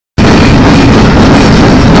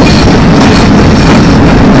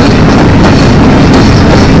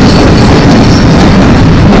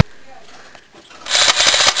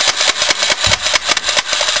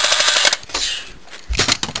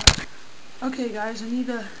Okay guys, I need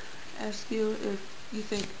to ask you if you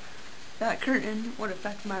think that curtain would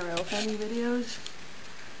affect my rail fanning videos,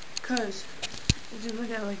 cause if you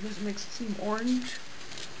look at it like this, it makes it seem orange.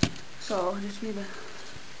 So I just need to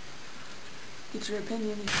get your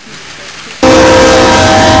opinion.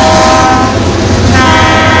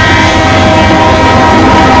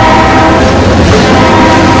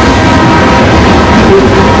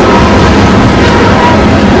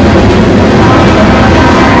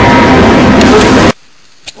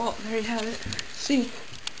 Well, there you have it. See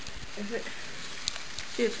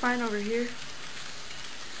it's fine over here,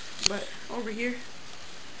 but over here,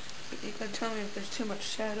 you can tell me if there's too much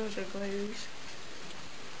shadows or glares.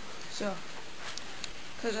 So,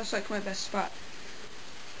 cause that's like my best spot.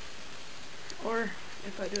 Or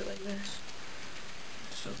if I do it like this,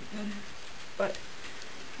 it's still better. But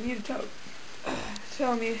you need to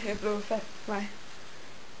tell me if it will affect my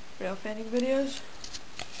rail fanning videos,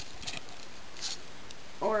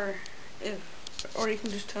 or you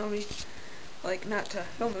can just tell me like not to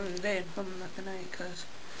film them in the day and film them at the night, cause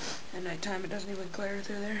at night time it doesn't even glare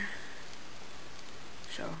through there.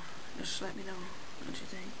 So just let me know what you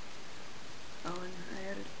think. Oh, and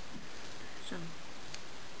I added some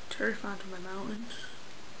turf onto my mountains.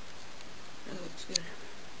 It looks good.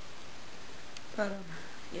 But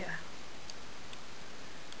yeah.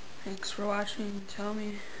 Thanks for watching. Tell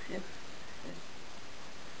me if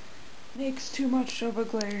it makes too much of a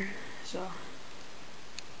glare. So